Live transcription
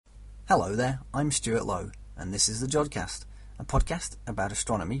Hello there, I'm Stuart Lowe, and this is the Jodcast, a podcast about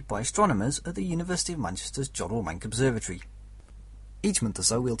astronomy by astronomers at the University of Manchester's Jodrell Bank Observatory. Each month or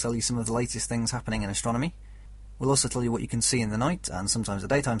so we'll tell you some of the latest things happening in astronomy. We'll also tell you what you can see in the night and sometimes the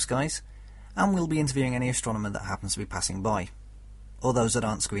daytime skies, and we'll be interviewing any astronomer that happens to be passing by, or those that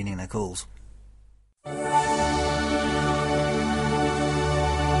aren't screening their calls.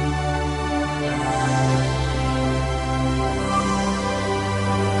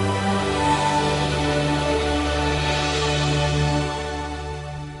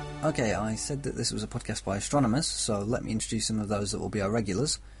 Okay, I said that this was a podcast by astronomers, so let me introduce some of those that will be our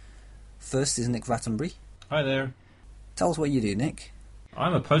regulars. First is Nick Rattenbury. Hi there. Tell us what you do, Nick.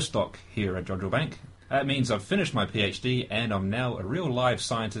 I'm a postdoc here at Jodrell Bank. That means I've finished my PhD and I'm now a real live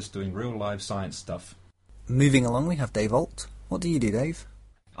scientist doing real live science stuff. Moving along, we have Dave Alt. What do you do, Dave?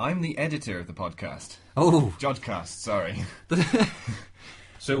 I'm the editor of the podcast. Oh! Jodcast, sorry.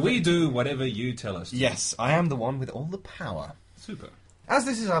 So we do whatever you tell us to. Yes, I am the one with all the power. Super. As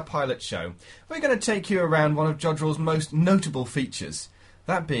this is our pilot show, we're going to take you around one of Jodrell's most notable features,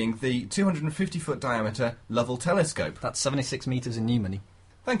 that being the 250-foot diameter Lovell Telescope. That's 76 metres in new money.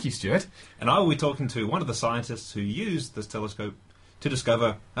 Thank you, Stuart. And I will be talking to one of the scientists who used this telescope to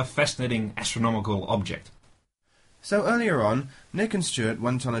discover a fascinating astronomical object. So earlier on, Nick and Stuart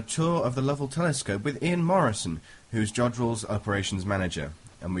went on a tour of the Lovell Telescope with Ian Morrison, who's Jodrell's operations manager,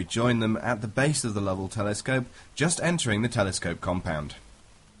 and we joined them at the base of the Lovell Telescope, just entering the telescope compound.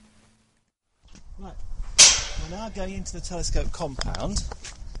 Right, we're now going into the telescope compound.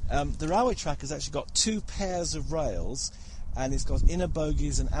 The railway track has actually got two pairs of rails, and it's got inner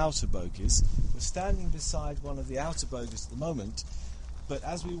bogies and outer bogies. We're standing beside one of the outer bogies at the moment, but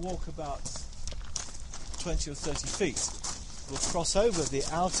as we walk about 20 or 30 feet, we'll cross over the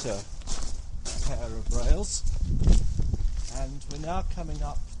outer pair of rails, and we're now coming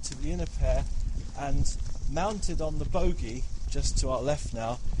up to the inner pair, and mounted on the bogie just to our left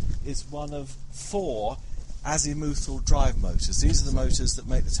now is one of 4 azimuthal drive motors. These are the motors that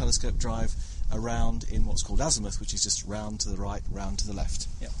make the telescope drive around in what's called azimuth, which is just round to the right, round to the left.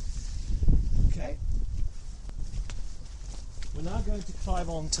 Yep. Okay. We're now going to climb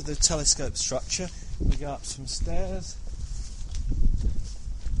onto the telescope structure. We go up some stairs.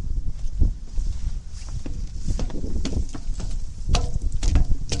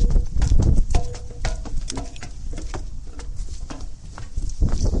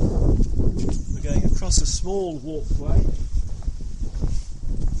 Across a small walkway.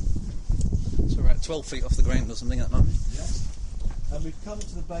 So we're at 12 feet off the ground or something at the moment. Yes. And we've come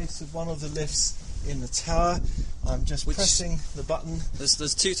to the base of one of the lifts in the tower. I'm just pressing the button.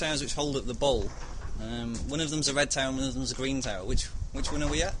 There's 2 towers which hold at the bowl. One of them's a red tower and one of them's a green tower. Which one are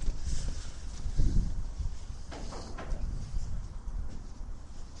we at?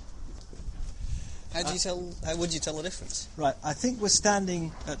 How would you tell the difference? Right, I think we're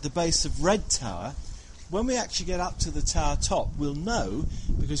standing at the base of Red Tower. When we actually get up to the tower top, we'll know,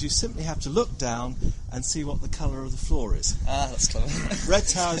 because you simply have to look down and see what the colour of the floor is. Ah, that's clever. Red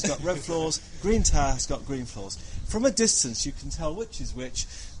Tower's got red floors, Green Tower has got green floors. From a distance you can tell which is which,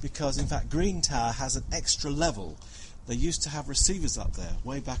 because in fact Green Tower has an extra level. They used to have receivers up there,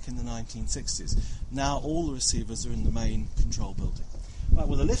 way back in the 1960s. Now all the receivers are in the main control building. Right,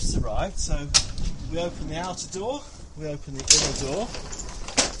 well the lift's arrived, so we open the outer door, we open the inner door,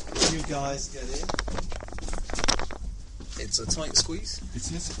 you guys get in. It's a tight squeeze.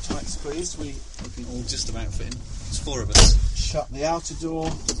 It is a tight squeeze. We can all just about fit in. There's 4 of us. Shut the outer door,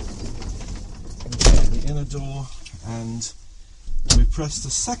 and the inner door, and we press the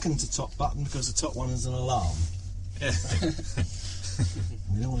second to top button because the top one is an alarm. Yeah.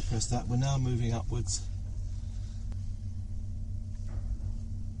 We don't want to press that. We're now moving upwards.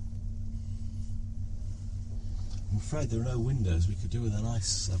 I'm afraid there are no windows. We could do with a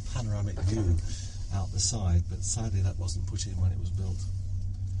nice panoramic view out the side, but sadly that wasn't put in when it was built.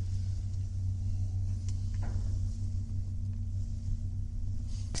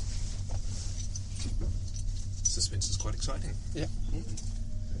 Suspense is quite exciting. Yeah.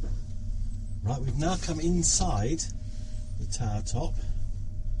 Right, we've now come inside the tower top.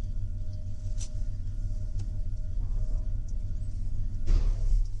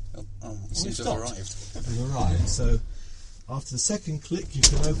 We seem to have arrived. We've arrived, so after the second click you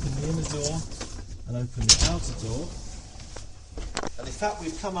can open the inner door and open the outer door. And in fact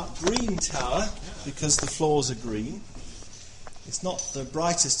we've come up Green Tower because the floors are green. It's not the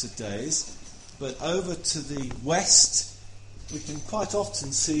brightest of days, but over to the west we can quite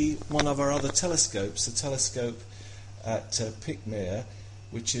often see one of our other telescopes, the telescope at Pickmere,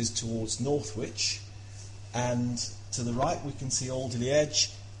 which is towards Northwich, and to the right we can see Alderley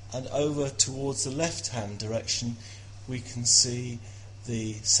Edge, and over towards the left-hand direction we can see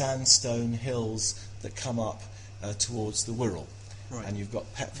the sandstone hills that come up towards the Wirral. Right. And you've got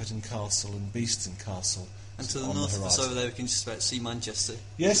Petherton Castle and Beeston Castle. And to the on north the of us horizon. over there we can just about see Manchester.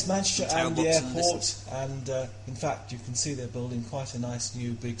 Yes, Manchester Tower and the blocks in the airport, distance. and in fact you can see they're building quite a nice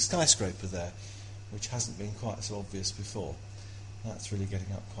new big skyscraper there, which hasn't been quite so obvious before. That's really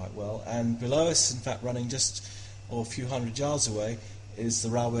getting up quite well. And below us, in fact, running just a few hundred yards away, is the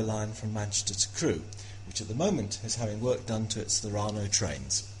railway line from Manchester to Crewe, which at the moment is having work done to it, so there are no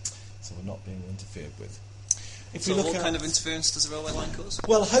trains. So we're not being interfered with. If So we look what out, kind of interference does the railway line cause?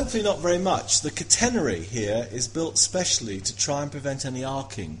 well, hopefully not very much. The catenary here is built specially to try and prevent any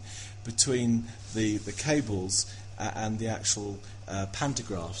arcing between the cables and the actual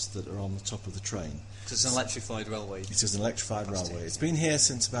pantographs that are on the top of the train. Because it's an electrified railway. It is an electrified railway. It's been here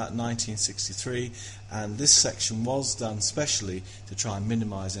since about 1963, and this section was done specially to try and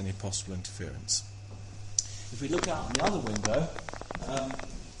minimise any possible interference. If we look out the other window,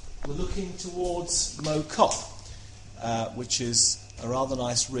 we're looking towards Mow Cop, which is a rather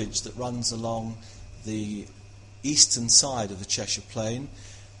nice ridge that runs along the eastern side of the Cheshire Plain.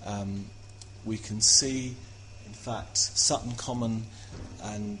 We can see, in fact, Sutton Common,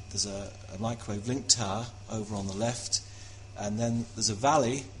 and there's a microwave link tower over on the left, and then there's a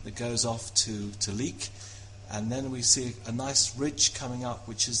valley that goes off to Leek, and then we see a nice ridge coming up,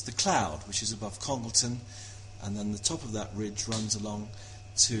 which is the Cloud, which is above Congleton, and then the top of that ridge runs along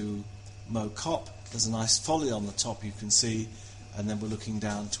to Mow Cop. There's a nice folly on the top you can see, and then we're looking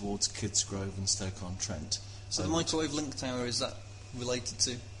down towards Kidsgrove and Stoke-on-Trent. So the microwave link tower, is that related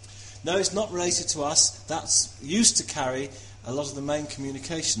to? No, it's not related to us. That's used to carry a lot of the main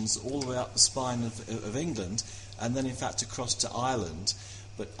communications all the way up the spine of England, and then in fact across to Ireland.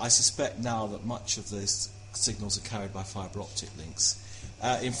 But I suspect now that much of those signals are carried by fibre optic links.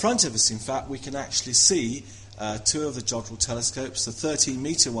 In front of us, in fact, we can actually see two of the Jodrell telescopes. The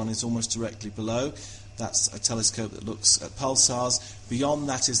 13-metre one is almost directly below. That's a telescope that looks at pulsars. Beyond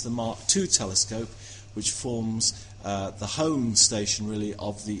that is the Mark II telescope, which forms the home station, really,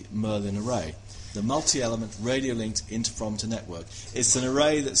 of the Merlin array, the multi-element radio-linked interferometer network. It's an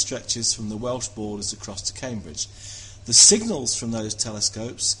array that stretches from the Welsh borders across to Cambridge. The signals from those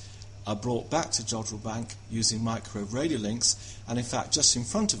telescopes are brought back to Jodrell Bank using microwave radio links, and in fact just in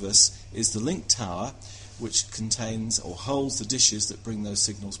front of us is the link tower, which contains or holds the dishes that bring those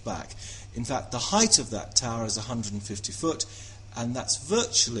signals back. In fact, the height of that tower is 150 foot, and that's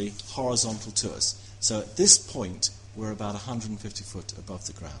virtually horizontal to us. So at this point, we're about 150 foot above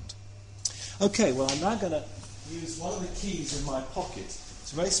the ground. Okay, well, I'm now going to use one of the keys in my pocket.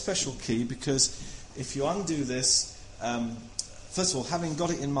 It's a very special key because if you undo this, first of all, having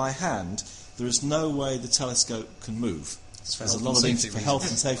got it in my hand, there is no way the telescope can move. There's a lot of things for health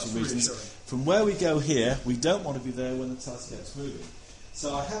and safety reasons. From where we go here, we don't want to be there when the telescope's moving.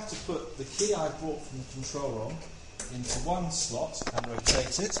 So I have to put the key I brought from the control room into one slot and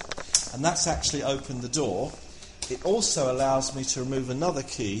rotate it, and that's actually opened the door. It also allows me to remove another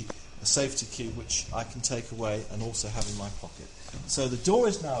key, a safety key, which I can take away and also have in my pocket. So the door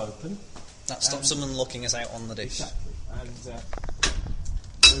is now open. That stops someone locking us out on the dish. Exactly. And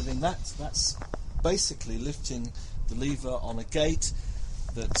moving that's basically lifting the lever on a gate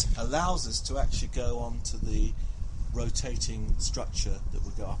that allows us to actually go onto the rotating structure that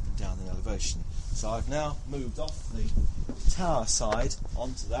will go up and down in elevation. So I've now moved off the tower side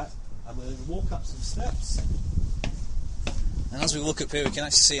onto that, and we're going to walk up some steps. And as we look up here, we can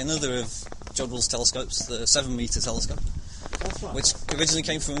actually see another of Jodrell's telescopes, the 7-metre telescope, That's right. which originally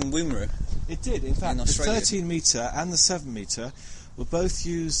came from Wimmera. It did. In fact, the Australia. 13-metre and the 7-metre were both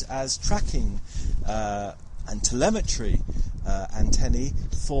used as tracking and telemetry antennae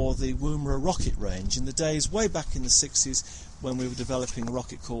for the Woomera rocket range in the days way back in the 60s when we were developing a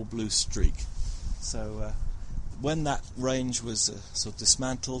rocket called Blue Streak. So when that range was sort of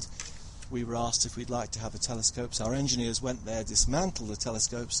dismantled, we were asked if we'd like to have the telescopes. Our engineers went there, dismantled the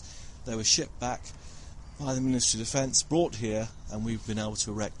telescopes. They were shipped back by the Ministry of Defence, brought here, and we've been able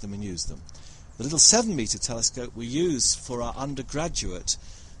to erect them and use them. The little 7-metre telescope we use for our undergraduate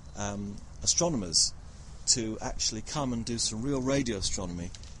astronomers to actually come and do some real radio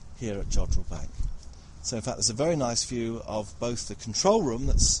astronomy here at Jodrell Bank. So in fact there's a very nice view of both the control room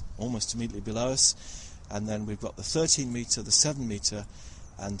that's almost immediately below us, and then we've got the 13-metre, the 7-metre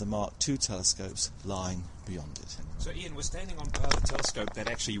and the Mark II telescopes lying beyond it. So Ian, we're standing on part of the telescope that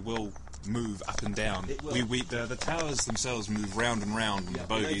actually will move up and down. It will. The towers themselves move round and round, and Yeah, the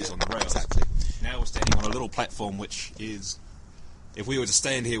bogies they on the rails. Exactly. Now we're standing on a little platform which is if we were to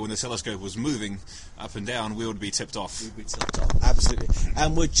stand here when the telescope was moving up and down, we would be tipped off. We'd be tipped off, absolutely.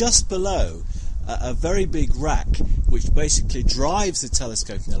 And we're just below a very big rack which basically drives the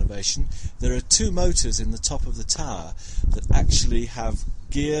telescoping elevation. There are 2 motors in the top of the tower that actually have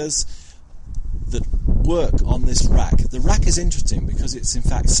gears that work on this rack. The rack is interesting because it's in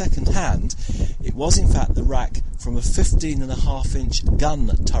fact second-hand. It was in fact the rack from a 15.5-inch gun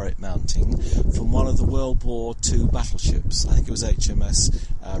turret mounting from one of the World War II battleships. I think it was HMS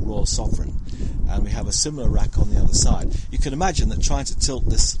Royal Sovereign. And we have a similar rack on the other side. You can imagine that trying to tilt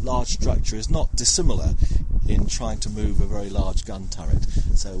this large structure is not dissimilar in trying to move a very large gun turret.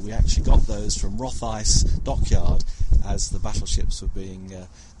 So we actually got those from Rotheiss Dockyard as the battleships were being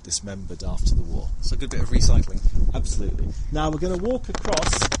dismembered after the war. So a good bit of recycling. Absolutely. Now we're going to walk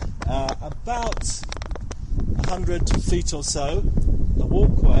across about 100 feet or so, a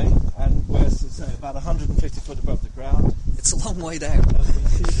walkway, and we're about 150 foot above the ground. It's a long way down.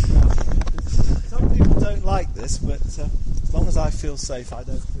 Some people don't like this, but as long as I feel safe, I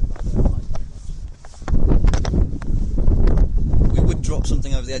don't like it. We would drop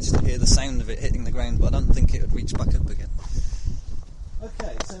something over the edge to hear the sound of it hitting the ground, but I don't think it would reach back up again.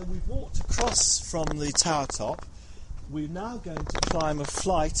 Okay, so we've walked across from the tower top. We're now going to climb a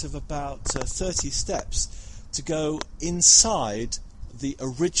flight of about 30 steps to go inside the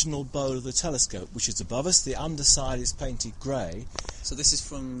original bowl of the telescope, which is above us. The underside is painted grey. So this is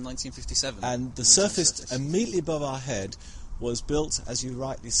from 1957? And the surface immediately above our head was built, as you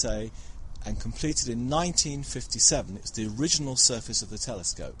rightly say, and completed in 1957. It's the original surface of the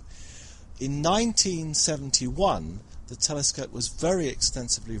telescope. In 1971, the telescope was very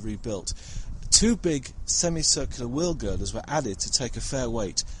extensively rebuilt. 2 big semicircular wheel girders were added to take a fair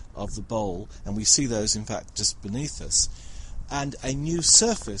weight of the bowl, and we see those in fact just beneath us. And a new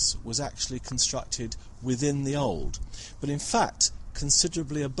surface was actually constructed within the old, but in fact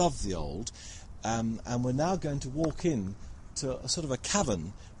considerably above the old, and we're now going to walk in to a sort of a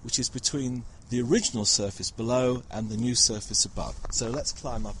cavern which is between the original surface below and the new surface above. So let's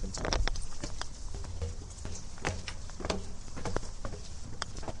climb up into it.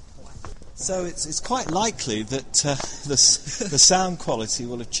 So it's quite likely that the sound quality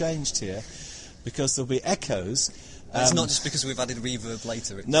will have changed here because there'll be echoes. It's not just because we've added reverb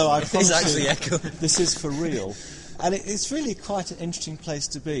later. No, I promise it's actually echo. This is for real. And it's really quite an interesting place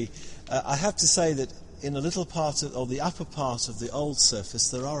to be. I have to say that in a little part of, or the upper part of the old surface,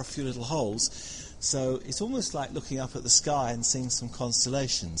 there are a few little holes. So it's almost like looking up at the sky and seeing some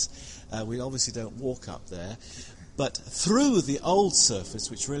constellations. We obviously don't walk up there. But through the old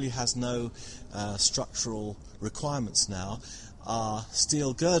surface, which really has no structural requirements now, are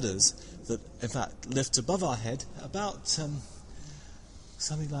steel girders that, in fact, lift above our head. About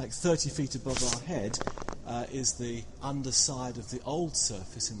something like 30 feet above our head is the underside of the old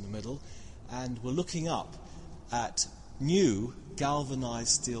surface in the middle, and we're looking up at new galvanized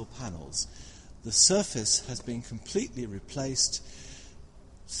steel panels. The surface has been completely replaced.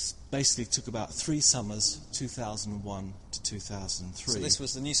 Basically took about 3 summers, 2001 to 2003. So this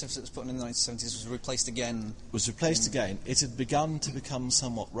was the new surface that was put in the 1970s, was replaced again? Was replaced again. It had begun to become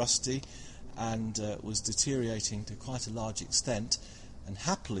somewhat rusty and was deteriorating to quite a large extent, and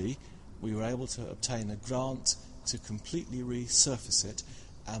happily we were able to obtain a grant to completely resurface it,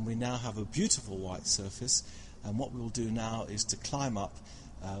 and we now have a beautiful white surface, and what we will do now is to climb up.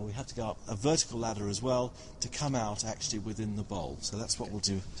 We have to go up a vertical ladder as well to come out actually within the bowl. So that's what we'll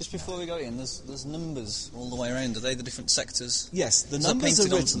do. Just before we go in, there's numbers all the way around. Are they the different sectors? Yes, the numbers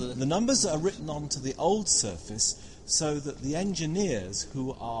are written. The numbers are written onto the old surface so that the engineers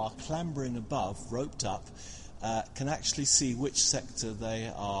who are clambering above, roped up, can actually see which sector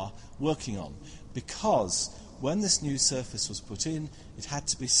they are working on. Because when this new surface was put in, it had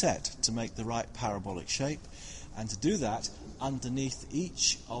to be set to make the right parabolic shape, and to do that, underneath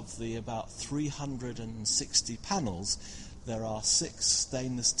each of the about 360 panels, there are 6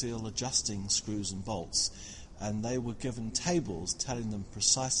 stainless steel adjusting screws and bolts, and they were given tables telling them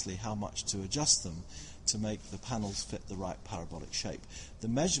precisely how much to adjust them to make the panels fit the right parabolic shape. The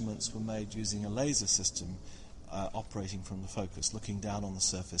measurements were made using a laser system operating from the focus, looking down on the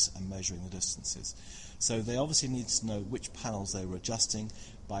surface and measuring the distances. So they obviously needed to know which panels they were adjusting.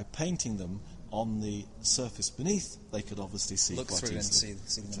 By painting them on the surface beneath, they could obviously see Look quite through easily. and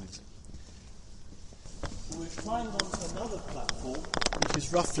see the numbers. So we've climbed onto another platform, which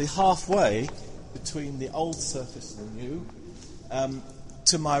is roughly halfway between the old surface and the new.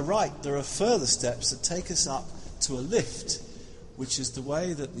 To my right, there are further steps that take us up to a lift, which is the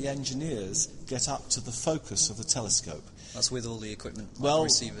way that the engineers get up to the focus of the telescope. That's with all the equipment, like Well,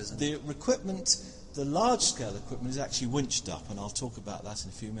 receivers. the equipment the large-scale equipment is actually winched up, and I'll talk about that in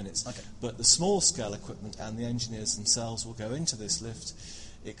a few minutes. Okay. But the small-scale equipment and the engineers themselves will go into this lift.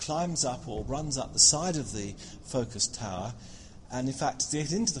 It climbs up or runs up the side of the focus tower, and in fact, to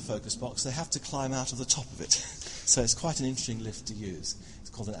get into the focus box, they have to climb out of the top of it. So it's quite an interesting lift to use. It's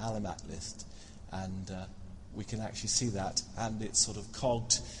called an Alimat lift, and we can actually see that, and it's sort of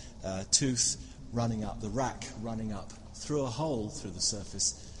cogged tooth running up, the rack running up through a hole through the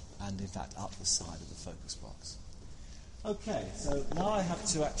surface, and in fact up the side of the focus box. Okay, so now I have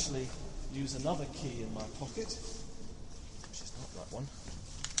to actually use another key in my pocket, which is not that one.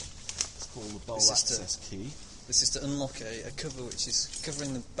 It's called the bowl access key. This is to unlock a cover which is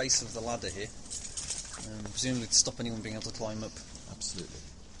covering the base of the ladder here, presumably to stop anyone being able to climb up. Absolutely.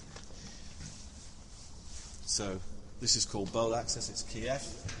 So this is called bowl access, it's key F.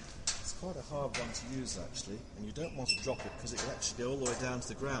 It's quite a hard one to use actually, and you don't want to drop it because it will actually go all the way down to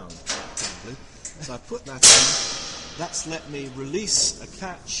the ground, probably. So I put that in, that's let me release a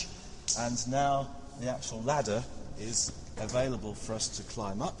catch, and now the actual ladder is available for us to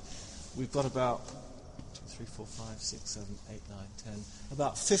climb up. We've got about 2, 3, 4, 5, 6, 7, 8, 9, 10,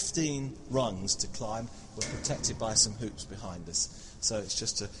 about 15 rungs to climb. We're protected by some hoops behind us. So it's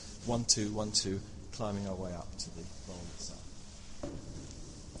just a 1, 2, 1, 2, climbing our way up to the bowl itself.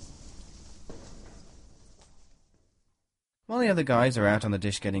 While the other guys are out on the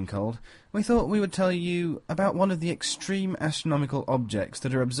dish getting cold, we thought we would tell you about one of the extreme astronomical objects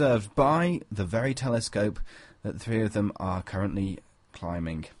that are observed by the very telescope that the three of them are currently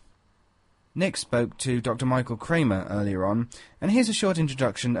climbing. Nick spoke to Dr. Michael Kramer earlier on, and here's a short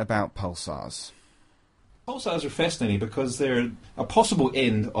introduction about pulsars. Pulsars are fascinating because they're a possible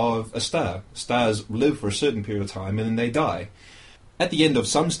end of a star. Stars live for a certain period of time and then they die. At the end of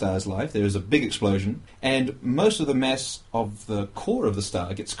some stars' life, there is a big explosion, and most of the mass of the core of the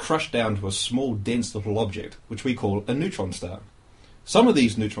star gets crushed down to a small, dense little object, which we call a neutron star. Some of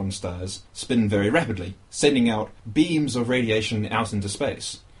these neutron stars spin very rapidly, sending out beams of radiation out into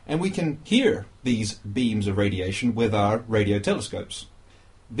space. And we can hear these beams of radiation with our radio telescopes.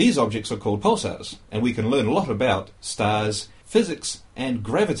 These objects are called pulsars, and we can learn a lot about stars, physics, and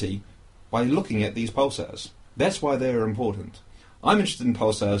gravity by looking at these pulsars. That's why they're important. I'm interested in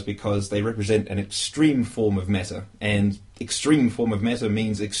pulsars because they represent an extreme form of matter, and extreme form of matter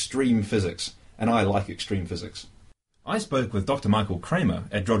means extreme physics, and I like extreme physics. I spoke with Dr. Michael Kramer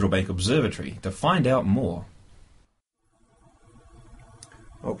at Jodrell Bank Observatory to find out more.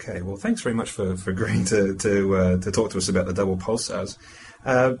 Okay, well, thanks very much for agreeing to talk to us about the double pulsars.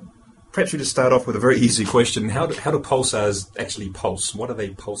 Perhaps we just start off with a very easy question. How do pulsars actually pulse? What are they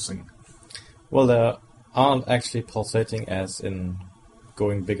pulsing? Well, they aren't actually pulsating as in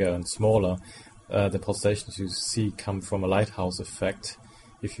going bigger and smaller. The pulsations you see come from a lighthouse effect.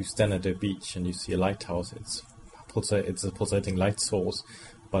 If you stand at a beach and you see a lighthouse, it's a pulsating light source,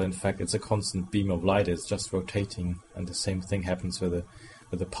 but in fact it's a constant beam of light. It's just rotating, and the same thing happens with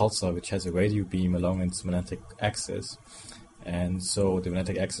a pulsar, which has a radio beam along its magnetic axis. And so the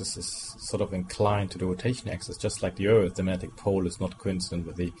magnetic axis is sort of inclined to the rotation axis, just like the Earth. The magnetic pole is not coincident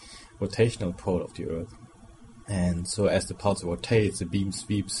with the rotational pole of the Earth. And so as the pulsar rotates, the beam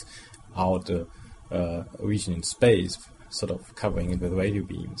sweeps out a region in space, sort of covering it with radio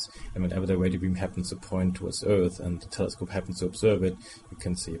beams. And whenever the radio beam happens to point towards Earth and the telescope happens to observe it, you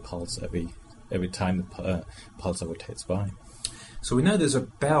can see a pulse every time the pulsar rotates by. So we know there's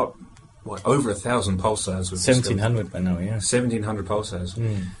about over 1,000 pulsars. 1,700 by now, yeah. 1,700 pulsars.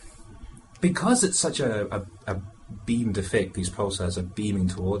 Mm. Because it's such a beamed effect, these pulsars are beaming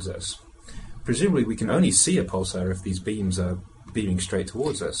towards us. Presumably we can only see a pulsar if these beams are beaming straight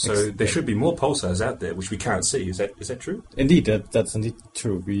towards us. So there should be more pulsars out there, which we can't see. Is that true? Indeed, that's indeed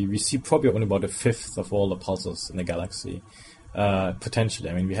true. We see probably only about a fifth of all the pulsars in the galaxy. Potentially.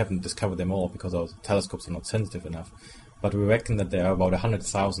 I mean, we haven't discovered them all because our telescopes are not sensitive enough. But we reckon that there are about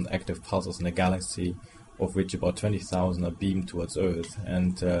 100,000 active pulsars in the galaxy, of which about 20,000 are beamed towards Earth.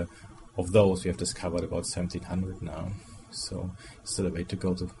 And of those, we have discovered about 1,700 now. So still a way to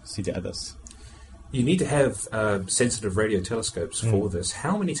go to see the others. You need to have sensitive radio telescopes for this.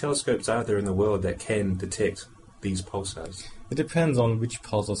 How many telescopes are there in the world that can detect these pulsars? It depends on which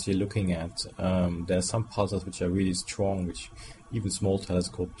pulsars you're looking at. There are some pulsars which are really strong, which even small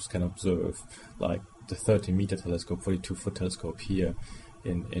telescopes can observe, like the 30-meter telescope, 42-foot telescope here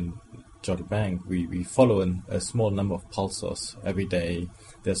in Jodrell Bank. We follow a small number of pulsars every day.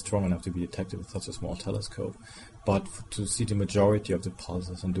 They're strong enough to be detected with such a small telescope. But to see the majority of the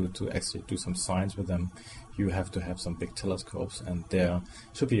pulsars and to actually do some science with them, you have to have some big telescopes, and there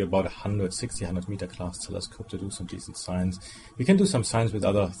should be about 100 meter class telescope to do some decent science. You can do some science with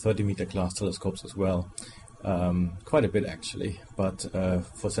other 30 meter class telescopes as well, quite a bit actually, but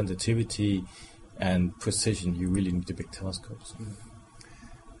for sensitivity and precision you really need the big telescopes.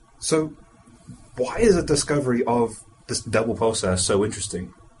 So why is the discovery of this double pulsar so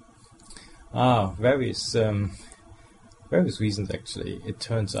interesting? Various reasons actually. It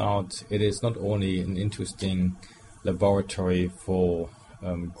turns out it is not only an interesting laboratory for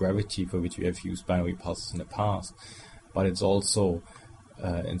gravity, for which we have used binary pulses in the past, but it's also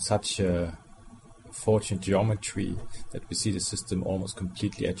in such a fortunate geometry that we see the system almost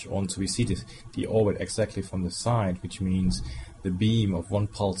completely edge on. So we see the orbit exactly from the side, which means the beam of one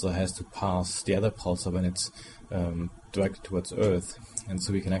pulsar has to pass the other pulsar when it's directed towards Earth, and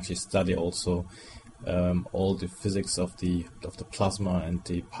so we can actually study also all the physics of the plasma and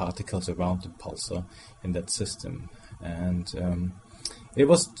the particles around the pulsar in that system. And it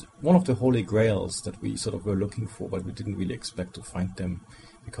was one of the holy grails that we sort of were looking for, but we didn't really expect to find them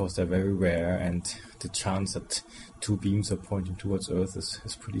because they're very rare, and the chance that two beams are pointing towards Earth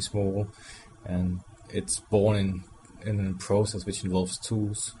is pretty small, and it's born in a process which involves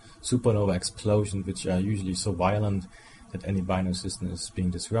two supernova explosions, which are usually so violent that any binary system is being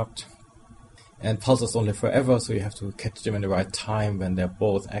disrupted. And pulsars don't live forever, so you have to catch them in the right time when they're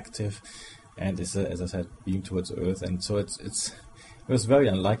both active, and it's as I said, beam towards Earth. And so it was very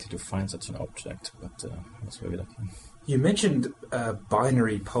unlikely to find such an object, but I was very lucky. You mentioned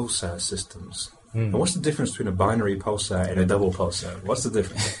binary pulsar systems. And what's the difference between a binary pulsar and a double pulsar? What's the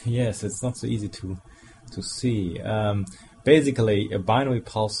difference? Yes, it's not so easy to see. Basically, a binary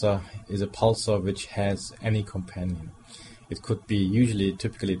pulsar is a pulsar which has any companion. It could be,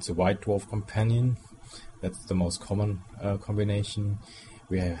 typically it's a white dwarf companion. That's the most common combination.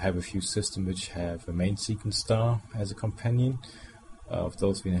 We have a few systems which have a main sequence star as a companion. Of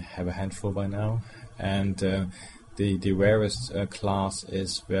those we have a handful by now. And the rarest class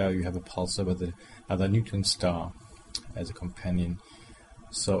is where you have a pulsar with another neutron star as a companion.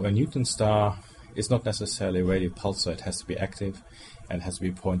 So a neutron star is not necessarily a radio pulsar. It has to be active and has to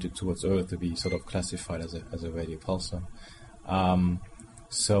be pointed towards Earth to be sort of classified as a radio pulsar.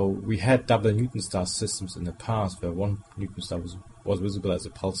 So we had double neutron star systems in the past where one neutron star was visible as a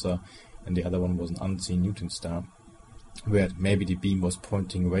pulsar and the other one was an unseen neutron star, where maybe the beam was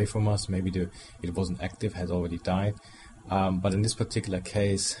pointing away from us, maybe it wasn't active, had already died. But in this particular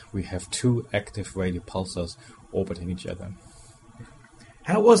case, we have two active radio pulsars orbiting each other.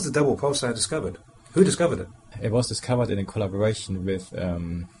 How was the double pulsar discovered? Who discovered it? It was discovered in a collaboration with a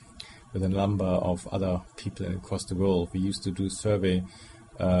number of other people across the world. We used to do survey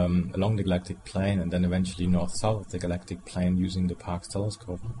along the galactic plane and then eventually north-south of the galactic plane using the Parkes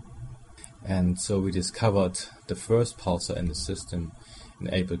telescope. And so we discovered the first pulsar in the system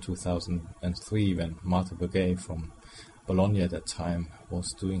in April 2003 when Martha Burgay from Bologna at that time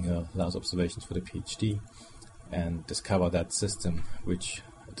was doing her last observations for the PhD, and discovered that system,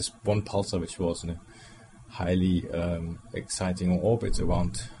 this one pulsar which was in a highly exciting orbit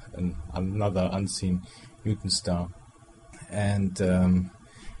around another unseen neutron star. And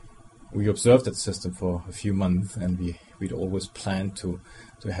we observed that system for a few months, and we'd always planned to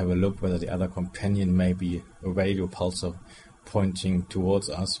have a look whether the other companion may be a radio pulsar pointing towards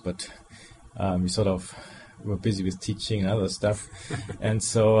us, but we sort of were busy with teaching and other stuff. And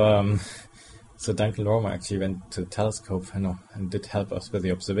so Duncan Lorimer actually went to the telescope and did help us with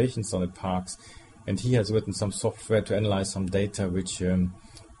the observations on the Parkes, and he has written some software to analyze some data which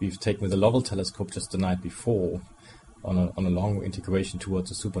we've taken with the Lovell Telescope just the night before on a long integration towards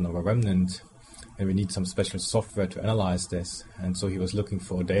a supernova remnant, and we need some special software to analyze this. And so he was looking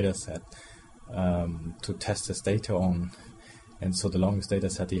for a data set to test this data on, and so the longest data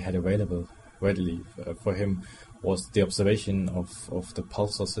set he had available readily for him was the observation of the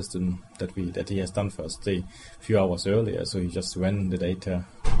pulsar system that he has done for us a few hours earlier. So he just ran the data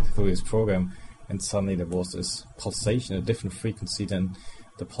through his program, and suddenly there was this pulsation, a different frequency than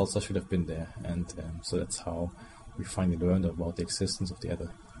the pulsar should have been there. And so that's how we finally learned about the existence of the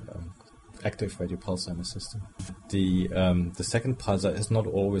other active radio pulsar in the system. The second pulsar is not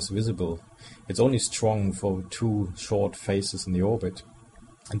always visible. It's only strong for two short phases in the orbit,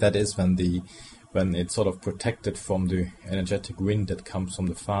 and that is when it's sort of protected from the energetic wind that comes from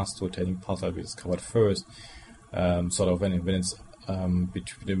the fast rotating pulsar we discovered first. Sort of when it's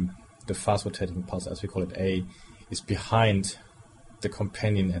between the fast rotating pulsar, as we call it A, is behind the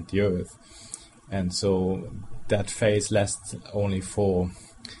companion and the Earth, and so that phase lasts only for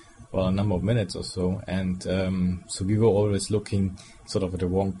a number of minutes or so, and so we were always looking sort of at the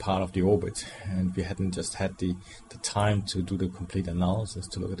wrong part of the orbit, and we hadn't just had the time to do the complete analysis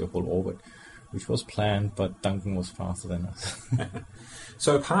to look at the whole orbit, which was planned, but Duncan was faster than us.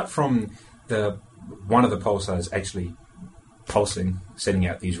 So apart from one of the pulsars actually pulsing, sending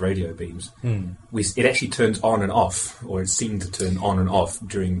out these radio beams, it actually turns on and off, or it seemed to turn on and off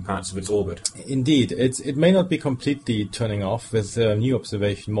during parts of its orbit. Indeed, it may not be completely turning off. With new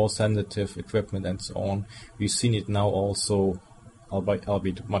observation, more sensitive equipment and so on, we've seen it now also,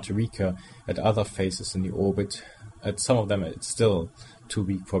 albeit much weaker, at other phases in the orbit. At some of them it's still too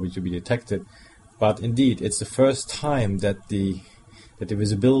weak probably to be detected, but indeed it's the first time that the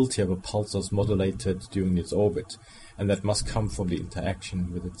visibility of a pulsar is modulated during its orbit, and that must come from the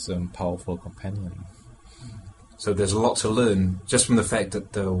interaction with its powerful companion. So there's a lot to learn just from the fact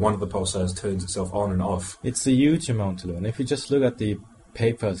that one of the pulsars turns itself on and off. It's a huge amount to learn. If you just look at the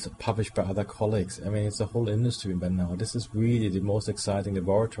papers published by other colleagues, I mean, it's a whole industry by now. This is really the most exciting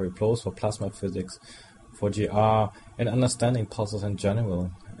laboratory, both for plasma physics, for GR, and understanding pulsars in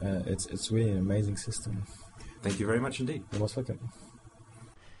general. It's really an amazing system. Thank you very much indeed. You're most welcome.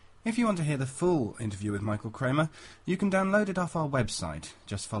 If you want to hear the full interview with Michael Kramer, you can download it off our website.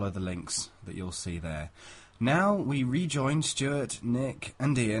 Just follow the links that you'll see there. Now we rejoin Stuart, Nick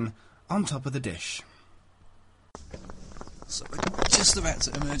and Ian on top of the dish. So we're just about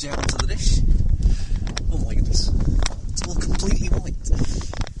to emerge out into the dish. Oh my goodness. It's all completely white.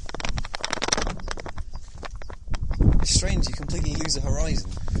 It's strange, you completely lose the horizon.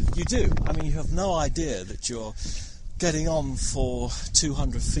 You do. I mean, you have no idea that you're getting on for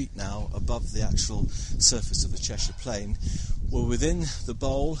 200 feet now above the actual surface of the Cheshire Plain. We're within the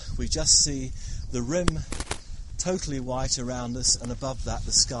bowl. We just see the rim totally white around us, and above that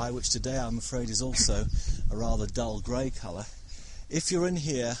the sky, which today I'm afraid is also a rather dull grey colour. If you're in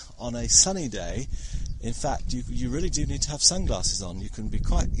here on a sunny day, in fact, you really do need to have sunglasses on. You can be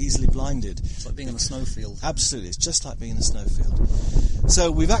quite easily blinded. It's like being in a snowfield. Absolutely, it's just like being in a snowfield.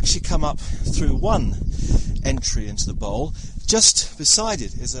 So we've actually come up through one entry into the bowl. Just beside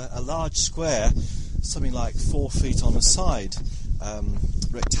it is a large square, something like 4 feet on a side,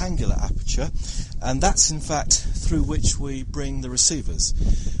 rectangular aperture, and that's in fact through which we bring the receivers.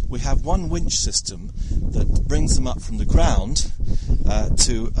 We have one winch system that brings them up from the ground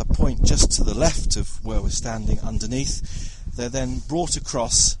to a point just to the left of where we're standing underneath. They're then brought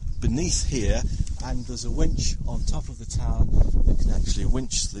across beneath here, and there's a winch on top of the tower that can actually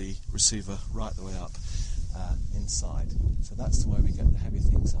winch the receiver right the way up inside. So that's the way we get the heavy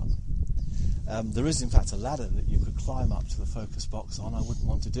things up. There is in fact a ladder that you could climb up to the focus box on. I wouldn't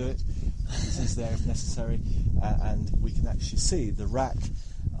want to do it. It is there if necessary, and we can actually see the rack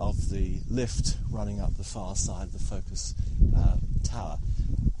of the lift running up the far side of the focus tower.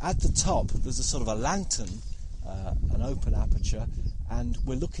 At the top there's a sort of a lantern, an open aperture, and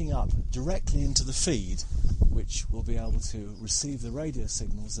we're looking up directly into the feed, which will be able to receive the radio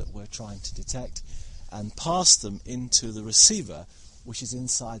signals that we're trying to detect and pass them into the receiver, which is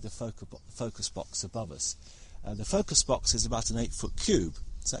inside the focus box above us. The focus box is about an 8-foot cube.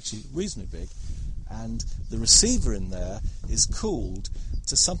 It's actually reasonably big, and the receiver in there is cooled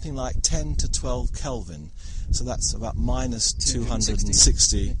to something like 10 to 12 Kelvin, so that's about minus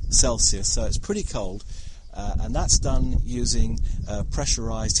 260 Celsius, so it's pretty cold, and that's done using a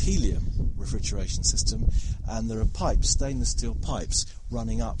pressurized helium refrigeration system, and there are pipes, stainless steel pipes,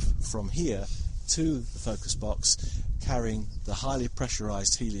 running up from here to the focus box, carrying the highly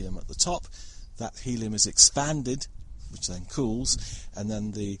pressurized helium at the top. That helium is expanded, which then cools, and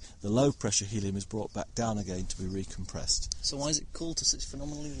then the low pressure helium is brought back down again to be recompressed. So why is it cooled to such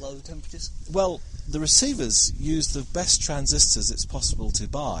phenomenally low temperatures? Well, the receivers use the best transistors it's possible to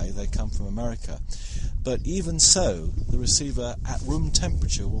buy. They come from America. But even so, the receiver at room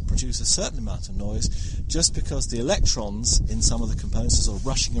temperature will produce a certain amount of noise just because the electrons in some of the components are sort of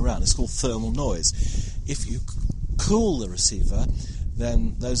rushing around. It's called thermal noise. If you cool the receiver,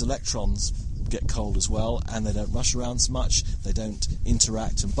 then those electrons get cold as well, and they don't rush around so much, they don't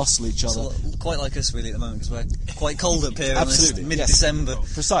interact and bustle each other. So, quite like us really at the moment, because we're quite cold up here. Absolutely, mid-December.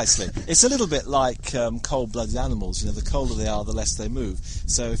 Yes. Precisely. It's a little bit like cold-blooded animals. You know, the colder they are, the less they move.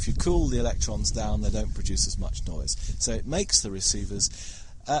 So if you cool the electrons down, they don't produce as much noise. So it makes the receivers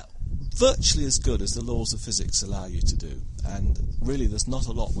virtually as good as the laws of physics allow you to do. And really, there's not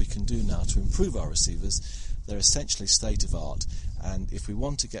a lot we can do now to improve our receivers. They're essentially state-of-art, and if we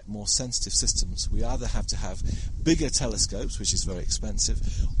want to get more sensitive systems, we either have to have bigger telescopes, which is very expensive,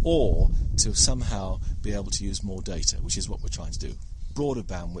 or to somehow be able to use more data, which is what we're trying to do. Broader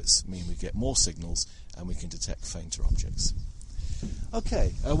bandwidths mean we get more signals and we can detect fainter objects.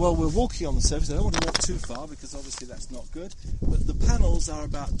 Okay, well, we're walking on the surface. I don't want to walk too far because obviously that's not good. But the panels are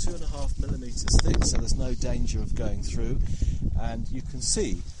about 2.5 millimetres thick, so there's no danger of going through. And you can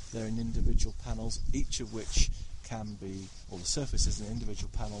see they're in individual panels, each of which can be, or the surface is in individual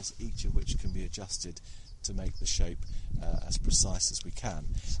panels, each of which can be adjusted to make the shape as precise as we can.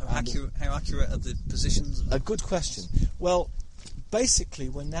 So how accurate are the positions? A good question. Well, basically,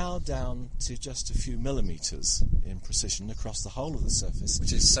 we're now down to just a few millimetres in precision across the whole of the surface.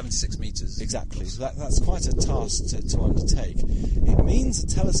 Which is 76 metres. Exactly. That's quite a task to undertake. It means a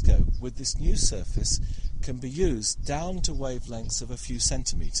telescope with this new surface can be used down to wavelengths of a few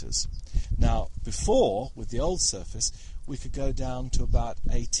centimetres. Now, before, with the old surface, we could go down to about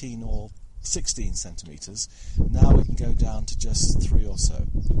 18 or 16 centimetres. Now we can go down to just 3 or so.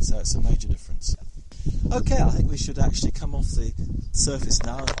 So it's a major difference. Okay, I think we should actually come off the surface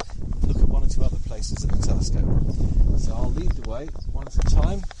now and look at one or two other places in the telescope. So I'll lead the way, one at a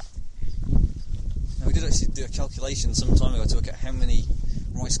time. Now, we did actually do a calculation some time ago to look at how many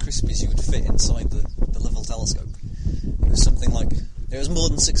Rice Krispies you would fit inside the Lovell Telescope. It was something like, there was more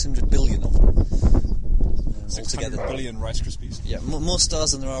than 600 billion of them. 600 altogether. billion Rice Krispies. Yeah, more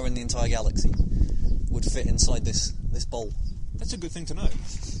stars than there are in the entire galaxy would fit inside this bowl. That's a good thing to know.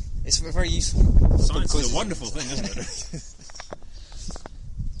 It's very useful. Science is a wonderful thing, isn't it?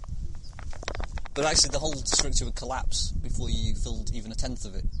 But actually the whole structure would collapse before you filled even a tenth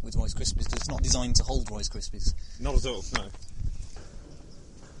of it with Rice Krispies, because it's not designed to hold Rice Krispies. Not at all, no.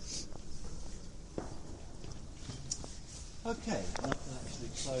 Okay, now I can actually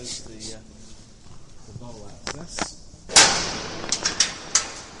close the bowl access.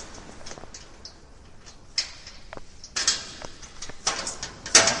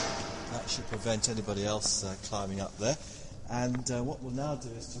 That should prevent anybody else climbing up there. And what we'll now do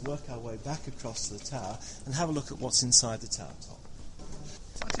is to work our way back across to the tower and have a look at what's inside the tower top.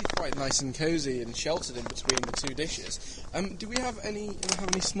 It's actually quite nice and cosy and sheltered in between the two dishes. Do we have any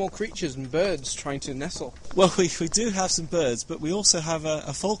small creatures and birds trying to nestle? Well, we do have some birds, but we also have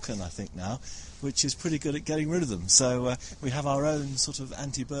a falcon, I think, now, which is pretty good at getting rid of them. So we have our own sort of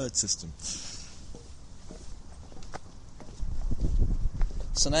anti-bird system.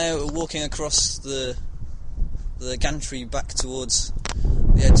 So now we're walking across the gantry back towards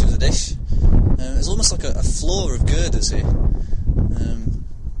the edge of the dish. It's almost like a floor of girders here.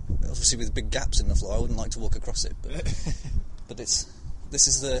 Obviously with big gaps in the floor. I wouldn't like to walk across it, but this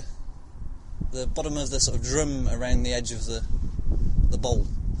is the bottom of the sort of drum around the edge of the bowl.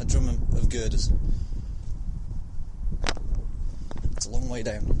 A drum of girders. It's a long way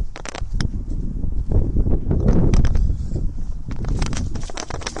down.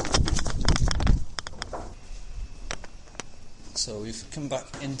 So we've come back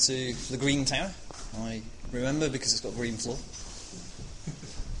into the green tower. I remember because it's got a green floor.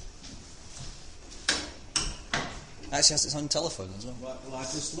 It actually has its own telephone as well. Right, well, I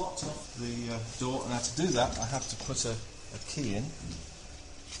just locked off the door, and to do that I have to put a key in.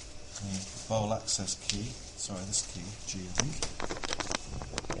 The bowl access key. Sorry, this key, G, I think.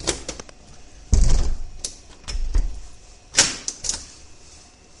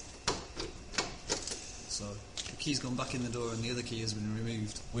 So the key's gone back in the door and the other key has been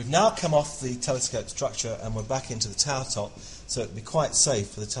removed. We've now come off the telescope structure and we're back into the tower top, so it'd be quite safe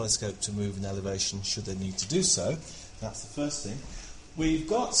for the telescope to move in elevation should they need to do so. That's the first thing. We've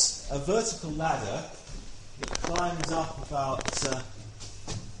got a vertical ladder that climbs up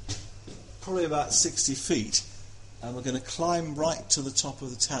probably about 60 feet, and we're going to climb right to the top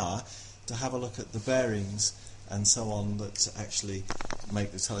of the tower to have a look at the bearings and so on that actually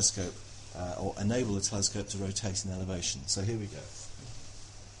make the telescope or enable the telescope to rotate in elevation. So here we go.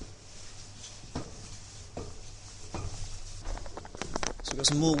 So we've got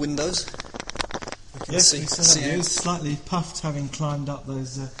some more windows. Yes, we certainly do. Slightly puffed having climbed up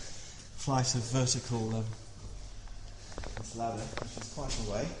those flight of vertical this ladder, which is quite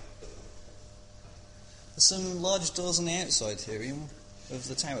a way. There's some large doors on the outside here, Ian, of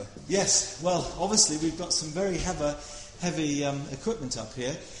the tower. Yes, well, obviously we've got some very heavy equipment up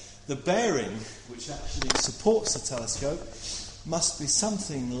here. The bearing, which actually supports the telescope, must be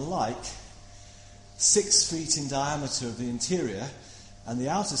something like 6 feet in diameter of the interior, and the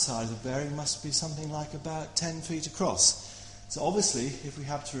outer side of the bearing must be something like about 10 feet across. So obviously, if we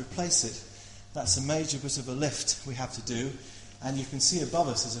have to replace it, that's a major bit of a lift we have to do, and you can see above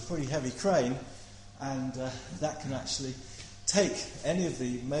us is a pretty heavy crane, and that can actually take any of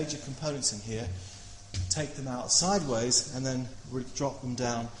the major components in here, take them out sideways, and then drop them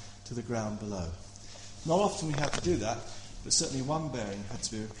down to the ground below. Not often we have to do that, but certainly one bearing had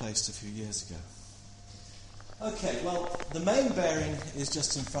to be replaced a few years ago. Okay, well, the main bearing is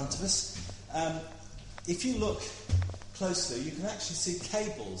just in front of us. If you look closely, you can actually see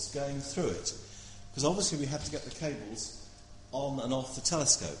cables going through it, because obviously we have to get the cables on and off the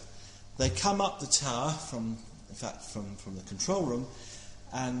telescope. They come up the tower from the control room,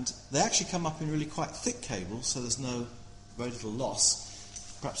 and they actually come up in really quite thick cables, so there's very little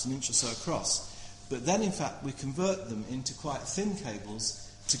loss, perhaps an inch or so across. But then, in fact, we convert them into quite thin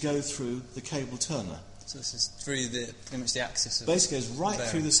cables to go through the cable turner. So this is through pretty much the axis of basically goes right the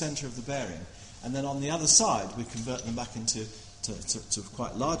through the centre of the bearing, and then on the other side we convert them back into to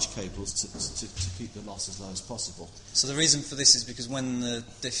quite large cables to keep the loss as low as possible. So the reason for this is because when the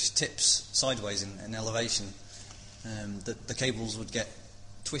dish tips sideways in elevation, the cables would get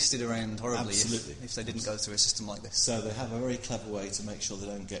twisted around horribly if they didn't go through a system like this. So they have a very clever way to make sure they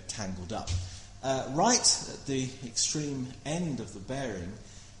don't get tangled up. Right at the extreme end of the bearing,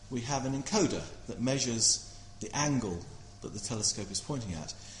 we have an encoder that measures the angle that the telescope is pointing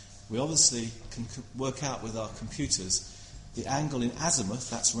at. We obviously can work out with our computers the angle in azimuth,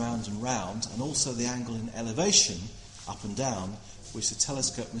 that's round and round, and also the angle in elevation, up and down, which the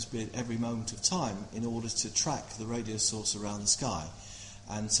telescope must be at every moment of time in order to track the radio source around the sky.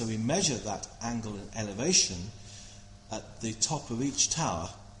 And so we measure that angle in elevation at the top of each tower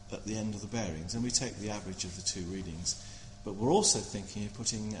at the end of the bearings, and we take the average of the two readings. But we're also thinking of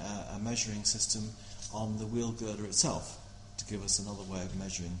putting a measuring system on the wheel girder itself to give us another way of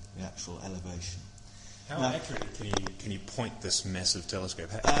measuring the actual elevation. How accurately can you point this massive telescope?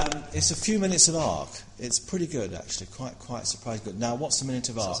 It's a few minutes of arc. It's pretty good, actually, quite surprisingly good. Now, what's a minute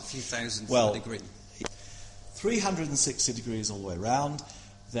of arc? So it's a few thousand for a degree. 360 degrees all the way around.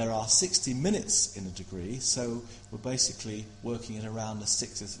 There are 60 minutes in a degree, so we're basically working at around a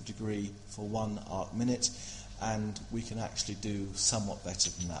 60th of a degree for 1 arc minute, and we can actually do somewhat better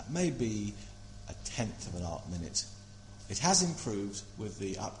than that, maybe a tenth of an arc minute. It has improved with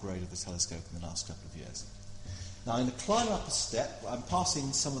the upgrade of the telescope in the last couple of years. Now, I'm going to climb up a step. I'm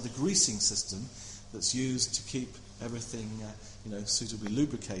passing some of the greasing system that's used to keep everything suitably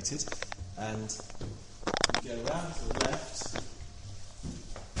lubricated, and we go around to the left.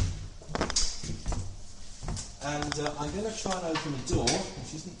 And I'm going to try and open a door,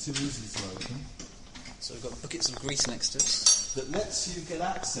 which isn't too easy to open. So we've got buckets of grease next to us. That lets you get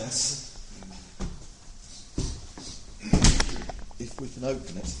access, if we can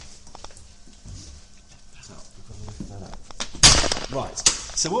open it. That up. Right,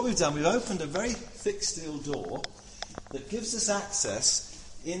 so what we've done, we've opened a very thick steel door that gives us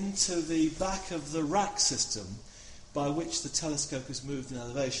access into the back of the rack system by which the telescope is moved in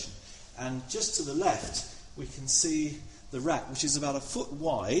elevation. And just to the left, we can see the rack, which is about a foot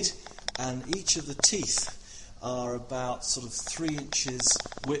wide, and each of the teeth are about sort of 3 inches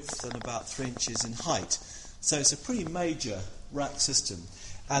width and about 3 inches in height. So it's a pretty major rack system.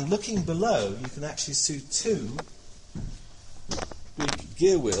 And looking below, you can actually see 2 big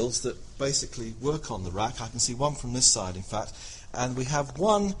gear wheels that basically work on the rack. I can see one from this side, in fact, and we have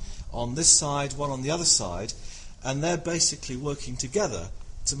one on this side, one on the other side, and they're basically working together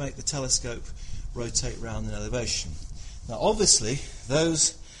to make the telescope rotate round in elevation. Now, obviously,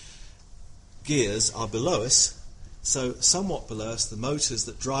 those gears are below us, so somewhat below us, the motors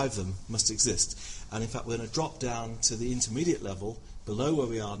that drive them must exist. And in fact, we're going to drop down to the intermediate level, below where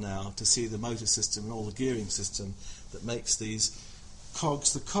we are now, to see the motor system and all the gearing system that makes these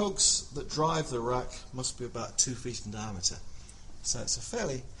cogs. The cogs that drive the rack must be about 2 feet in diameter. So it's a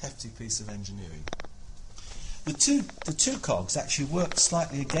fairly hefty piece of engineering. The two cogs actually work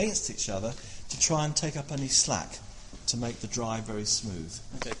slightly against each other to try and take up any slack to make the drive very smooth.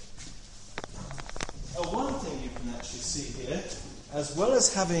 Okay. One thing you can actually see here, as well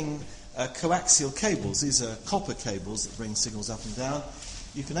as having coaxial cables, these are copper cables that bring signals up and down,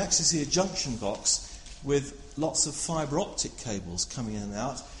 you can actually see a junction box with lots of fibre optic cables coming in and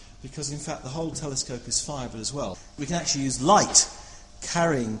out, because in fact the whole telescope is fibre as well. We can actually use light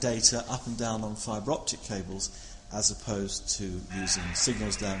carrying data up and down on fibre optic cables as opposed to using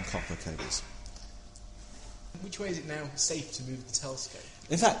signals down copper cables. Which way is it now safe to move the telescope?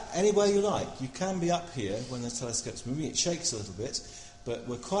 In fact, any way you like. You can be up here when the telescope's moving. It shakes a little bit, but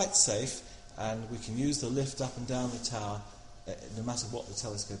we're quite safe, and we can use the lift up and down the tower no matter what the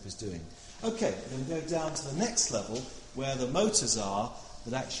telescope is doing. Okay, then go down to the next level where the motors are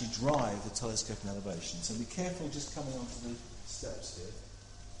that actually drive the telescope in elevation. So be careful just coming onto the steps here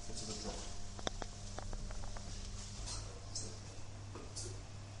to the drop.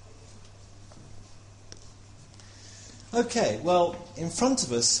 Okay, well, in front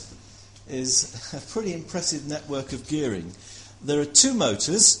of us is a pretty impressive network of gearing. There are 2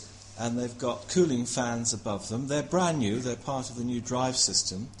 motors, and they've got cooling fans above them. They're brand new, they're part of the new drive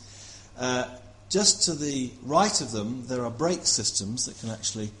system. Just to the right of them, there are brake systems that can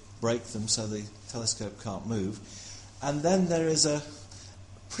actually brake them so the telescope can't move. And then there is a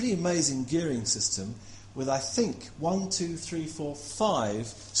pretty amazing gearing system with, I think, 5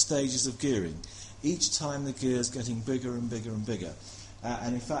 stages of gearing. Each time the gear's getting bigger and bigger and bigger.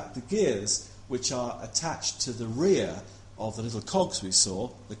 And in fact, the gears, which are attached to the rear of the little cogs we saw,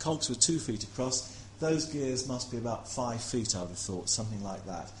 the cogs were 2 feet across, those gears must be about 5 feet, I would have thought, something like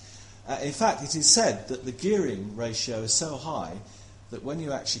that. In fact, it is said that the gearing ratio is so high that when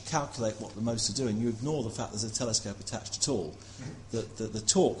you actually calculate what the motors are doing, you ignore the fact there's a telescope attached at all. That the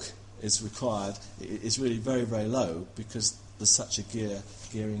torque is required is really very, very low because there's such a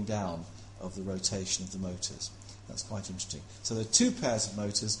gearing down of the rotation of the motors. That's quite interesting. So there are 2 pairs of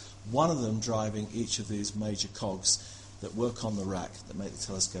motors, one of them driving each of these major cogs that work on the rack that make the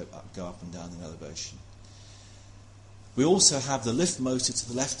telescope go up and down in elevation. We also have the lift motor to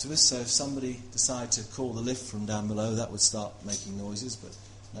the left of us, so if somebody decided to call the lift from down below, that would start making noises, but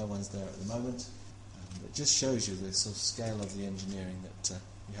no one's there at the moment. It just shows you the sort of scale of the engineering that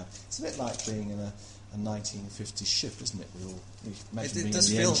we have. It's a bit like being in a 1950s ship, isn't it? It does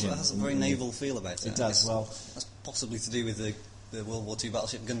feel, it has a very naval feel about it. It does, well... That's possibly to do with the World War II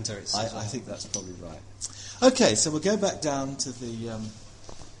battleship gun turrets. I think that's probably right. Okay, so we'll go back down to the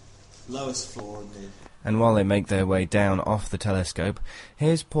lowest floor. And while they make their way down off the telescope,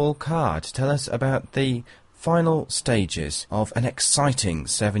 here's Paul Carr to tell us about the final stages of an exciting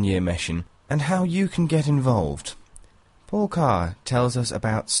 7-year mission and how you can get involved. Paul Carr tells us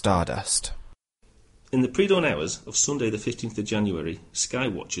about Stardust. In the pre-dawn hours of Sunday the 15th of January, sky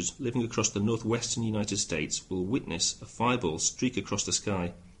watchers living across the northwestern United States will witness a fireball streak across the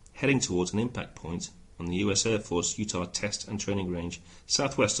sky, heading towards an impact point on the US Air Force Utah Test and Training Range,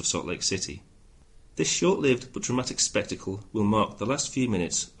 southwest of Salt Lake City. This short-lived but dramatic spectacle will mark the last few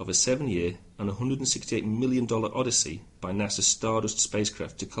minutes of a 7-year and $168 million odyssey by NASA's Stardust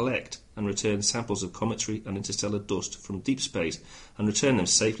spacecraft to collect and return samples of cometary and interstellar dust from deep space and return them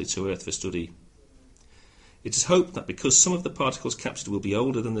safely to Earth for study. It is hoped that because some of the particles captured will be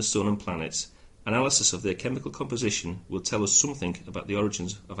older than the Sun and planets, analysis of their chemical composition will tell us something about the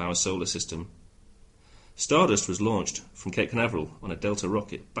origins of our solar system. Stardust was launched from Cape Canaveral on a Delta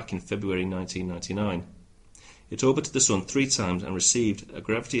rocket back in February 1999. It orbited the Sun 3 times and received a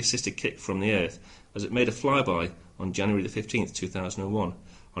gravity-assisted kick from the Earth as it made a flyby on January 15, 2001,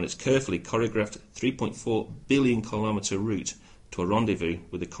 on its carefully choreographed 3.4 billion kilometre route to a rendezvous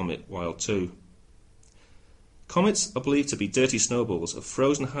with the comet Wild 2. Comets are believed to be dirty snowballs of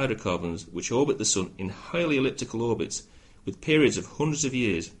frozen hydrocarbons which orbit the Sun in highly elliptical orbits with periods of hundreds of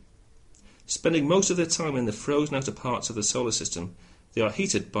years. Spending most of their time in the frozen outer parts of the solar system, they are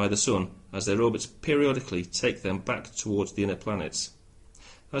heated by the Sun as their orbits periodically take them back towards the inner planets.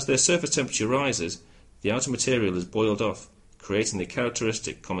 As their surface temperature rises, the outer material is boiled off, creating the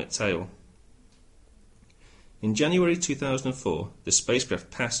characteristic comet tail. In January 2004, the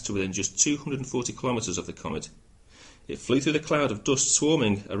spacecraft passed to within just 240 kilometres of the comet. It flew through the cloud of dust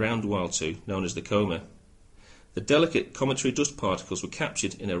swarming around Wild 2, known as the coma. The delicate cometary dust particles were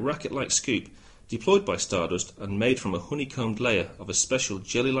captured in a racket-like scoop deployed by Stardust and made from a honeycombed layer of a special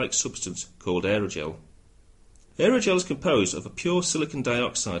jelly-like substance called aerogel. Aerogel is composed of a pure silicon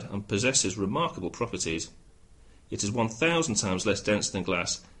dioxide and possesses remarkable properties. It is 1,000 times less dense than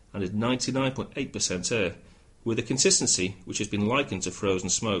glass and is 99.8% air, with a consistency which has been likened to frozen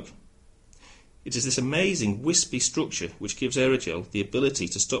smoke. It is this amazing wispy structure which gives aerogel the ability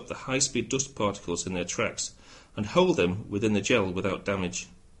to stop the high-speed dust particles in their tracks and hold them within the gel without damage.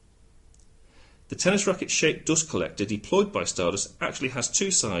 The tennis racket-shaped dust collector deployed by Stardust actually has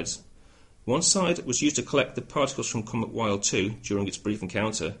 2 sides. One side was used to collect the particles from Comet Wild 2 during its brief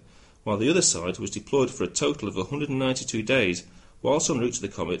encounter, while the other side was deployed for a total of 192 days whilst en route to the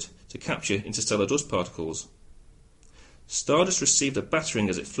comet to capture interstellar dust particles. Stardust received a battering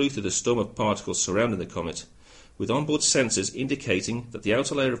as it flew through the storm of particles surrounding the comet, with onboard sensors indicating that the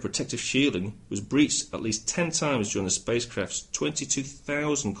outer layer of protective shielding was breached at least 10 times during the spacecraft's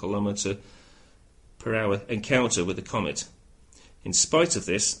 22,000 km/h encounter with the comet. In spite of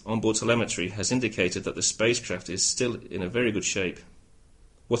this, onboard telemetry has indicated that the spacecraft is still in a very good shape.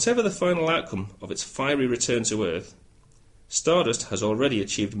 Whatever the final outcome of its fiery return to Earth, Stardust has already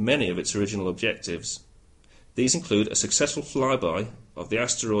achieved many of its original objectives. These include a successful flyby of the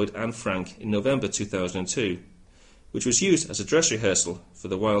asteroid Anne Frank in November 2002, which was used as a dress rehearsal for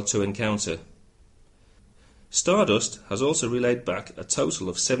the Wild 2 encounter. Stardust has also relayed back a total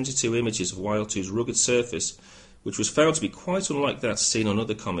of 72 images of Wild 2's rugged surface, which was found to be quite unlike that seen on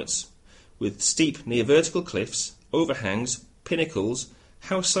other comets, with steep near-vertical cliffs, overhangs, pinnacles,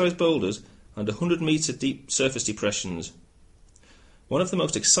 house-sized boulders, and 100-metre deep surface depressions. One of the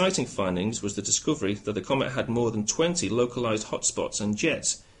most exciting findings was the discovery that the comet had more than 20 localised hotspots and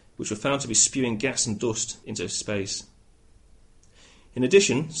jets, which were found to be spewing gas and dust into space. In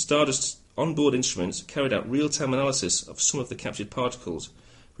addition, Stardust's onboard instruments carried out real-time analysis of some of the captured particles,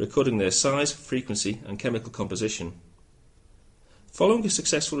 recording their size, frequency, and chemical composition. Following a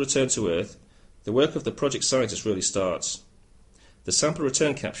successful return to Earth, the work of the project scientists really starts. The sample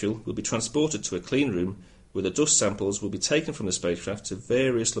return capsule will be transported to a clean room where the dust samples will be taken from the spacecraft to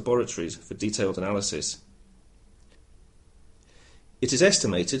various laboratories for detailed analysis. It is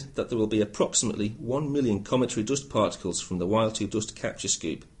estimated that there will be approximately 1 million cometary dust particles from the Wild-2 dust capture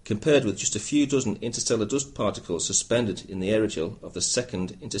scoop, compared with just a few dozen interstellar dust particles suspended in the aerogel of the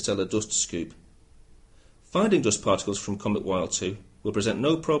second interstellar dust scoop. Finding dust particles from Comet Wild-2 will present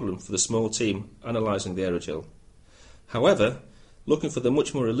no problem for the small team analysing the aerogel. However, looking for the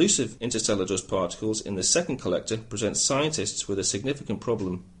much more elusive interstellar dust particles in the second collector presents scientists with a significant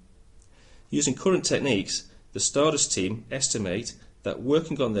problem. Using current techniques, the Stardust team estimate that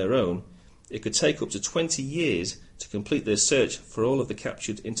working on their own, it could take up to 20 years to complete their search for all of the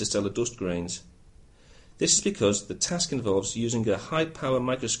captured interstellar dust grains. This is because the task involves using a high-power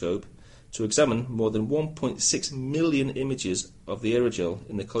microscope to examine more than 1.6 million images of the aerogel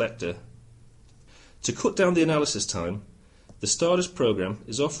in the collector. To cut down the analysis time, the Stardust program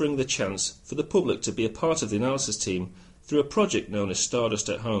is offering the chance for the public to be a part of the analysis team through a project known as Stardust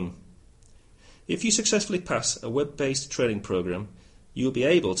at Home. If you successfully pass a web-based training program, you will be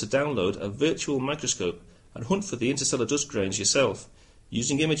able to download a virtual microscope and hunt for the interstellar dust grains yourself,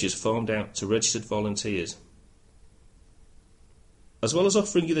 using images farmed out to registered volunteers. As well as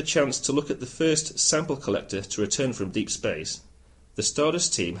offering you the chance to look at the first sample collector to return from deep space, the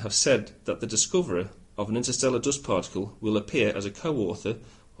Stardust team have said that the discoverer of an interstellar dust particle will appear as a co-author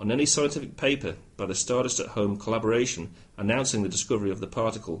on any scientific paper by the Stardust at Home collaboration announcing the discovery of the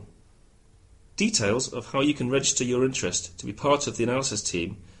particle. Details of how you can register your interest to be part of the analysis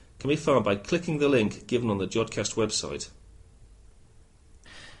team can be found by clicking the link given on the Jodcast website.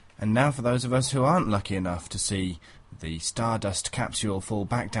 And now for those of us who aren't lucky enough to see the Stardust capsule fall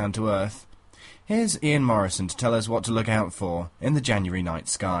back down to Earth, here's Ian Morrison to tell us what to look out for in the January night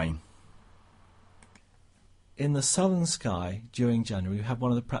sky. In the southern sky during January, we have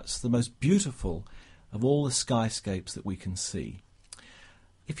one of perhaps the most beautiful of all the skyscapes that we can see.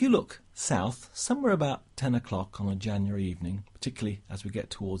 If you look south, somewhere about 10 o'clock on a January evening, particularly as we get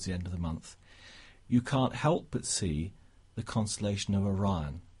towards the end of the month, you can't help but see the constellation of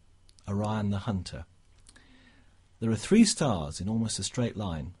Orion, Orion the Hunter. There are 3 stars in almost a straight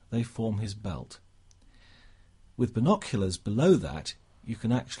line. They form his belt. With binoculars below that, you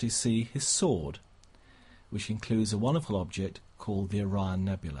can actually see his sword, which includes a wonderful object called the Orion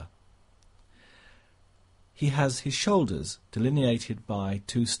Nebula. He has his shoulders delineated by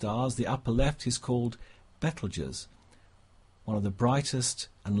 2 stars. The upper left is called Betelgeuse, one of the brightest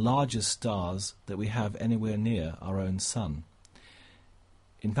and largest stars that we have anywhere near our own sun.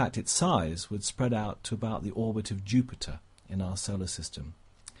 In fact, its size would spread out to about the orbit of Jupiter in our solar system.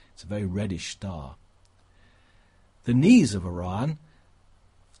 It's a very reddish star. The knees of Orion,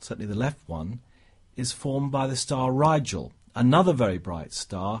 certainly the left one, is formed by the star Rigel, another very bright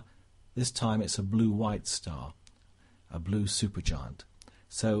star. This time it's a blue-white star, a blue supergiant.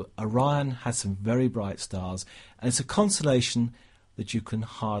 So Orion has some very bright stars, and it's a constellation that you can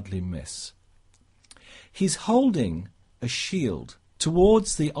hardly miss. He's holding a shield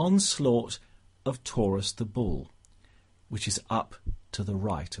towards the onslaught of Taurus the Bull, which is up to the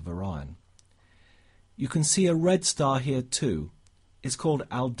right of Orion. You can see a red star here too. It's called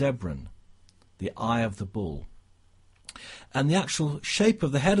Aldebaran, the Eye of the Bull. And the actual shape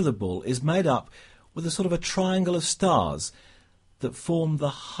of the head of the bull is made up with a sort of a triangle of stars that form the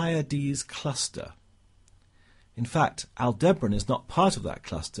Hyades cluster. In fact, Aldebaran is not part of that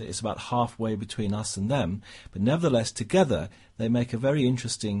cluster. It's about halfway between us and them, but nevertheless together they make a very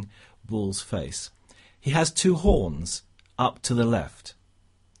interesting bull's face. He has 2 horns up to the left.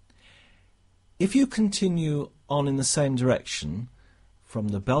 If you continue on in the same direction from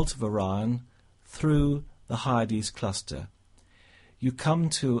the belt of Orion through the Hyades cluster, you come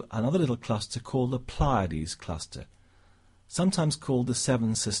to another little cluster called the Pleiades cluster, sometimes called the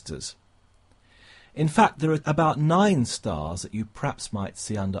Seven Sisters. In fact, there are about 9 stars that you perhaps might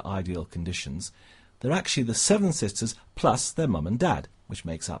see under ideal conditions. They're actually the Seven Sisters plus their mum and dad, which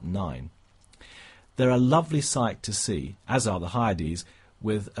makes up 9. They're a lovely sight to see, as are the Hyades,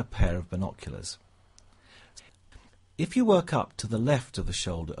 with a pair of binoculars. if you work up to the left of the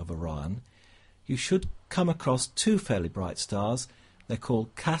shoulder of Orion, you should come across two fairly bright stars. They're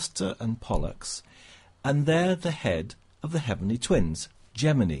called Castor and Pollux, and they're the head of the heavenly twins.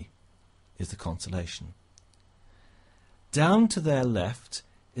 Gemini is the constellation. Down to their left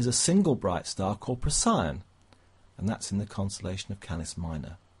is a single bright star called Procyon, and that's in the constellation of Canis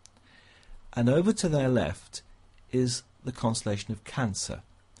Minor. And over to their left is the constellation of Cancer.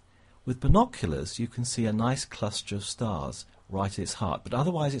 With binoculars you can see a nice cluster of stars right at its heart, but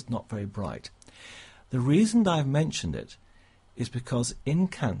otherwise it's not very bright. The reason I've mentioned it is because in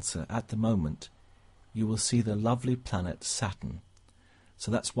Cancer at the moment you will see the lovely planet Saturn.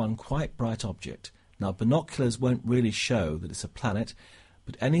 So that's one quite bright object. Now binoculars won't really show that it's a planet,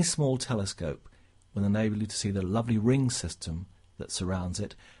 but any small telescope will enable you to see the lovely ring system that surrounds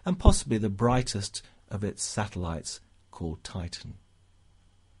it, and possibly the brightest of its satellites called Titan.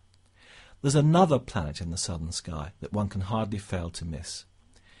 There's another planet in the southern sky that one can hardly fail to miss.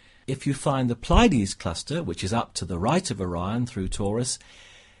 If you find the Pleiades cluster, which is up to the right of Orion through Taurus,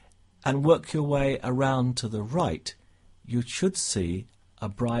 and work your way around to the right, you should see a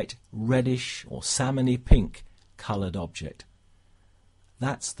bright reddish or salmony pink coloured object.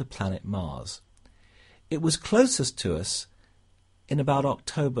 That's the planet Mars. It was closest to us in about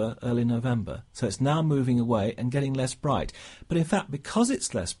October, early November, so it's now moving away and getting less bright. But in fact, because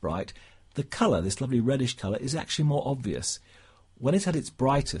it's less bright, the colour, this lovely reddish colour, is actually more obvious. When it's at its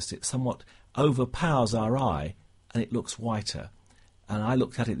brightest, it somewhat overpowers our eye and it looks whiter. And I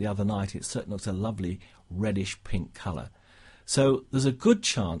looked at it the other night, it certainly looks a lovely reddish pink colour. So there's a good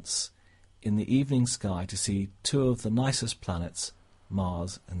chance in the evening sky to see two of the nicest planets,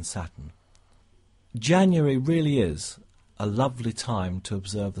 Mars and Saturn. January really is a lovely time to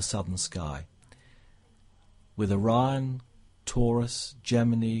observe the southern sky. With Orion, Taurus,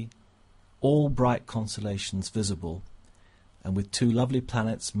 Gemini, all bright constellations visible, and with two lovely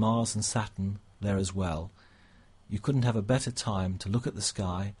planets, Mars and Saturn, there as well, you couldn't have a better time to look at the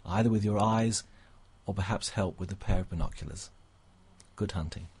sky, either with your eyes or perhaps help with a pair of binoculars. Good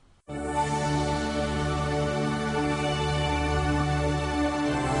hunting.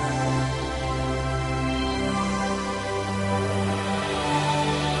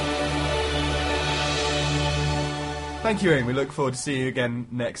 Thank you, Ian. We look forward to seeing you again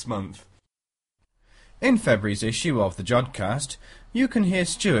next month. In February's issue of the Jodcast, you can hear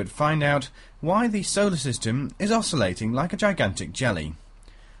Stuart find out why the solar system is oscillating like a gigantic jelly.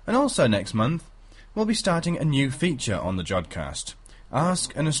 And also next month, we'll be starting a new feature on the Jodcast,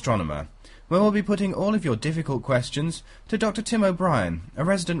 Ask an Astronomer, where we'll be putting all of your difficult questions to Dr. Tim O'Brien, a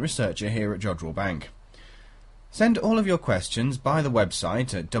resident researcher here at Jodrell Bank. Send all of your questions by the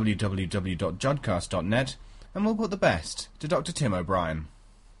website at www.jodcast.net, and we'll put the best to Dr. Tim O'Brien.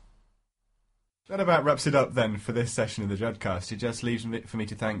 That about wraps it up then for this session of the Jodcast. It just leaves for me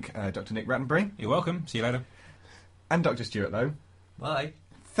to thank Dr. Nick Rattenbury. You're welcome. See you later. And Dr. Stuart Lowe. Bye.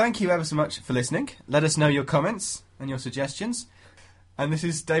 Thank you ever so much for listening. Let us know your comments and your suggestions. And this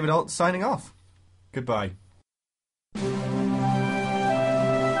is David Alt signing off. Goodbye.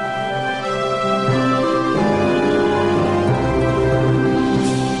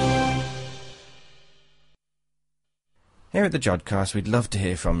 Here at the Jodcast, we'd love to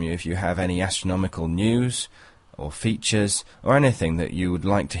hear from you if you have any astronomical news or features or anything that you would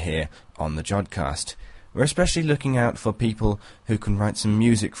like to hear on the Jodcast. We're especially looking out for people who can write some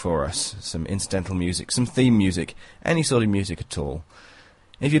music for us, some incidental music, some theme music, any sort of music at all.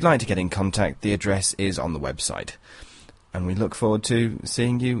 If you'd like to get in contact, the address is on the website. And we look forward to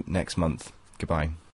seeing you next month. Goodbye.